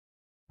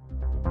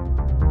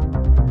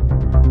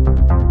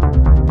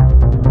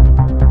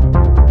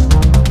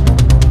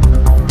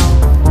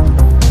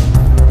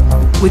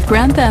With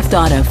Grand Theft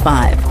Auto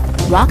 5,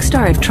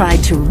 Rockstar have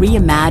tried to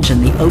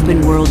reimagine the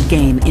open-world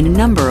game in a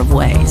number of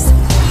ways.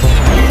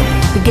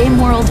 The game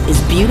world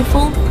is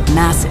beautiful,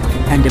 massive,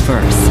 and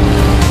diverse.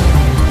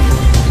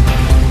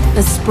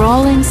 A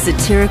sprawling,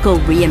 satirical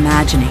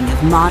reimagining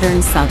of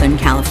modern Southern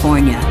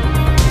California,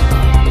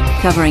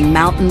 covering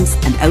mountains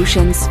and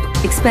oceans,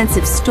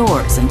 expensive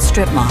stores and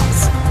strip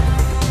malls,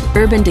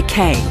 urban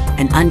decay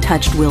and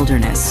untouched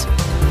wilderness,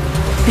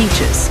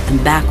 beaches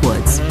and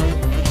backwoods,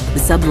 the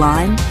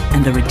sublime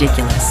and the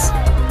ridiculous,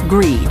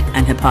 greed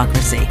and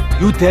hypocrisy.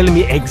 You tell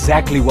me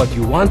exactly what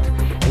you want,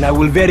 and I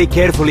will very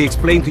carefully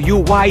explain to you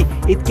why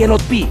it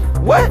cannot be.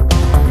 What?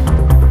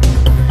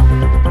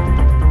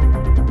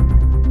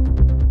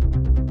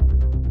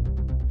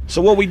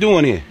 So what we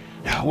doing here?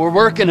 We're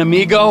working,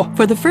 amigo.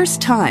 For the first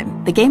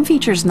time, the game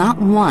features not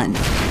one,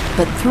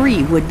 but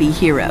three would-be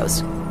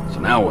heroes. So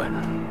now what?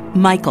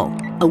 Michael,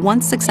 a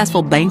once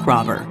successful bank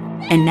robber,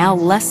 and now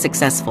less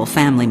successful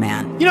family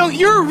man. You know,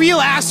 you're a real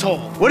asshole.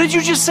 What did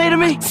you just say to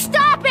me?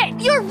 Stop it!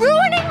 You're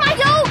ruining my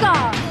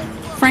yoga!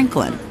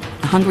 Franklin,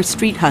 a hungry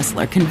street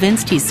hustler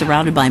convinced he's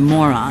surrounded by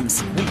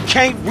morons. We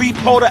can't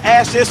repo the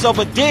assets of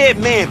a dead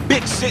man,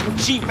 big sitting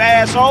cheap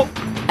asshole.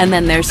 And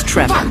then there's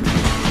Trevor.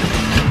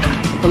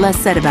 The less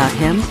said about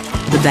him,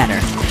 the better.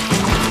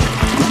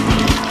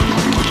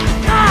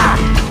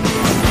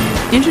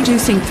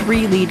 Introducing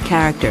three lead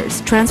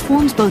characters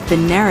transforms both the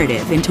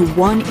narrative into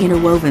one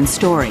interwoven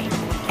story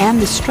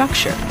and the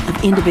structure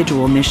of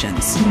individual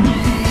missions.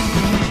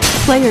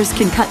 Players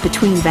can cut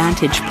between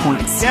vantage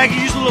points. Yeah, I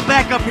can use a little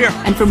backup here.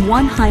 And from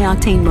one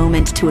high-octane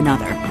moment to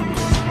another.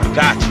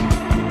 Gotcha.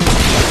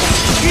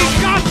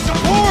 He's got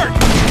support!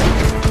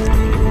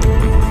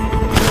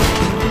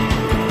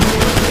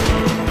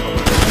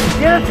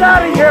 Get us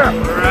out of here!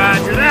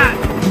 Roger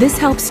that! This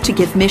helps to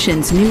give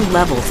missions new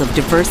levels of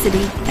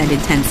diversity and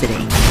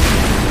intensity.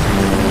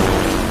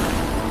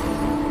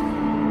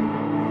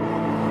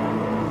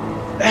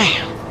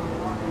 Damn.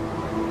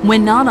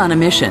 When not on a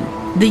mission,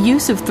 the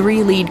use of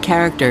three lead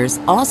characters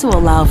also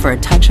allow for a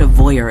touch of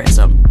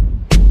voyeurism,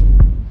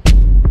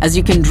 as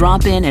you can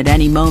drop in at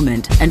any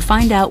moment and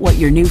find out what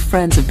your new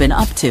friends have been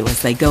up to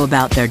as they go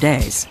about their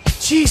days.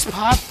 Jeez,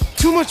 Pop.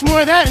 Too much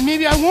more of that and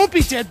maybe I won't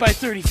be dead by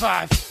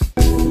 35.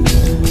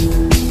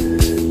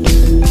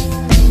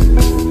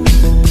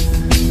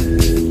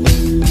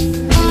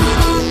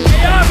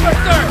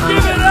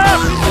 Give it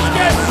up! This is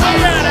getting way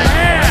out of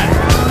hand!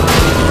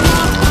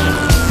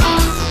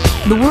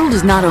 The world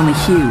is not only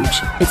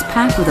huge, it's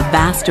packed with a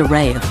vast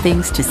array of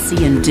things to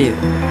see and do.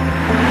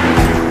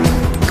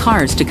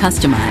 Cars to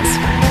customize,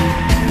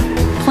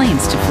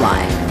 planes to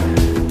fly,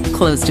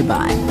 clothes to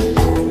buy,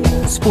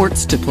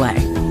 sports to play,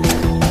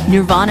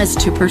 nirvanas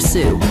to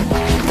pursue,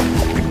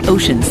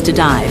 oceans to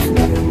dive,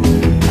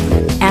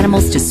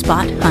 animals to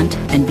spot, hunt,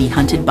 and be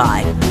hunted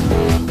by,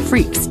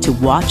 freaks to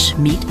watch,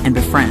 meet, and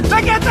befriend.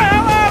 Now get the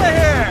hell out of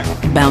here!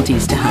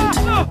 Bounties to hunt,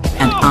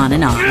 and on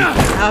and on.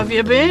 How have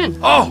you been?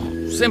 Oh,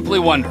 simply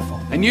wonderful.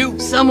 And you?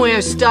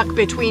 Somewhere stuck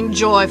between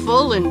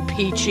joyful and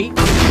peachy.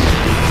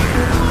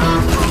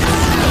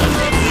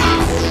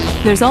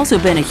 There's also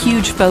been a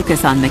huge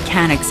focus on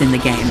mechanics in the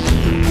game,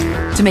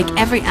 to make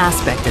every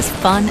aspect as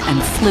fun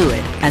and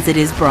fluid as it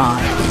is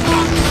broad.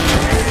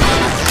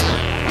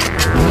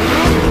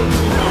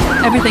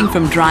 Everything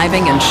from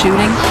driving and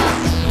shooting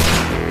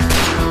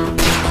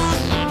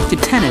to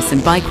tennis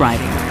and bike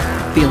riding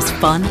feels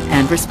fun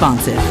and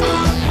responsive.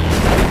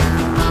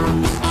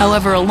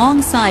 However,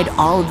 alongside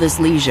all of this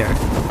leisure,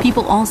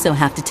 people also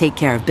have to take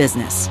care of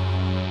business.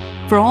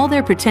 For all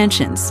their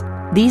pretensions,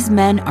 these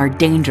men are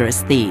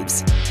dangerous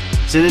thieves.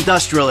 It's an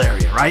industrial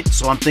area, right?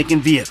 So I'm thinking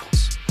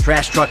vehicles.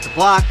 Trash truck to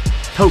block,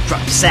 tow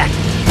truck to sack.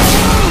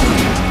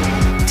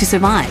 To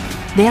survive,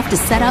 they have to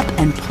set up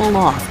and pull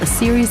off a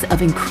series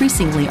of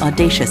increasingly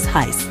audacious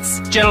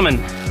heists. Gentlemen,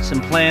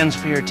 some plans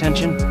for your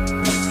attention.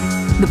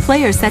 The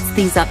player sets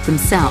these up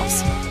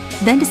themselves,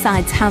 then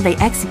decides how they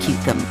execute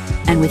them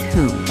and with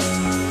whom.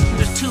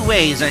 There's two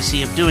ways I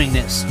see of doing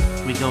this.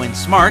 We go in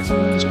smart.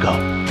 Let's go.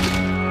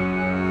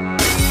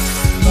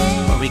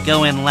 Or we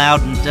go in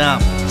loud and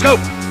dumb. Let's go!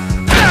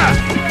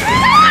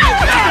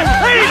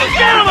 Ladies and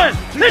gentlemen,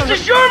 this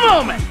is your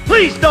moment!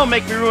 Please don't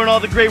make me ruin all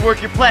the great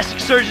work your plastic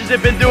surgeons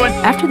have been doing.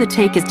 After the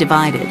take is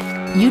divided,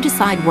 you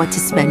decide what to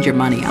spend your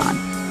money on.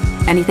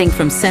 Anything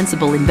from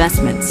sensible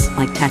investments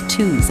like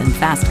tattoos and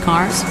fast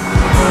cars,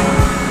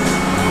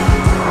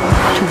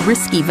 to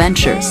risky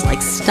ventures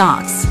like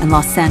stocks and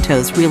Los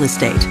Santos real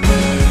estate.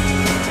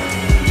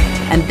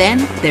 And then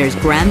there's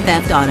Grand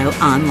Theft Auto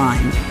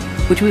Online,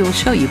 which we will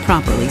show you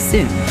properly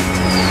soon.